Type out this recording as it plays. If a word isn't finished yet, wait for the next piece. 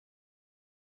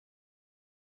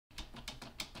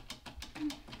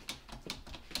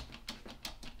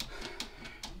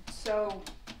So,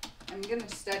 I'm gonna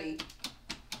study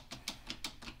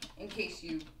in case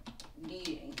you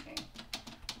need anything.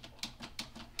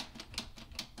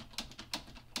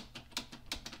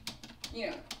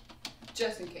 You know,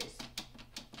 just in case.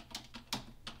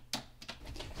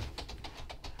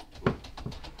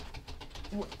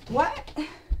 What?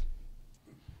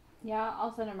 Yeah,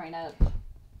 I'll send him right up.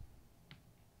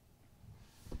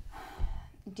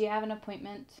 Do you have an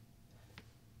appointment?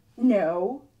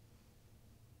 No.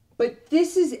 But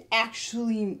this is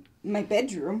actually my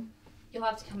bedroom. You'll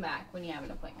have to come back when you have an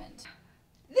appointment.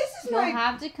 This is You'll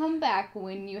have to come back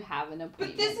when you have an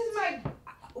appointment. But this is my...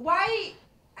 Why...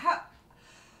 How...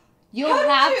 You'll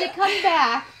have to come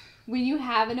back when you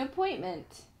have an appointment.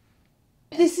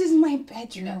 This is my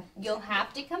bedroom. No, you'll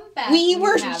have to come back We when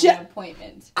were you have an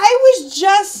appointment. I was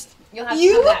just... You'll have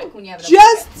to come back when you have an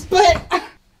appointment. But...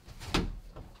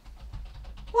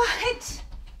 What?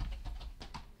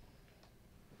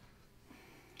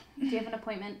 Do you have an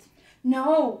appointment?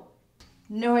 No.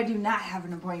 No, I do not have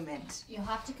an appointment. You'll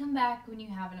have to come back when you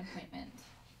have an appointment.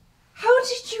 How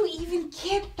did you even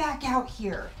get back out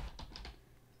here?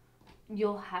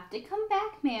 You'll have to come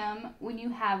back, ma'am, when you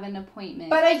have an appointment.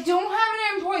 But I don't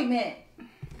have an appointment.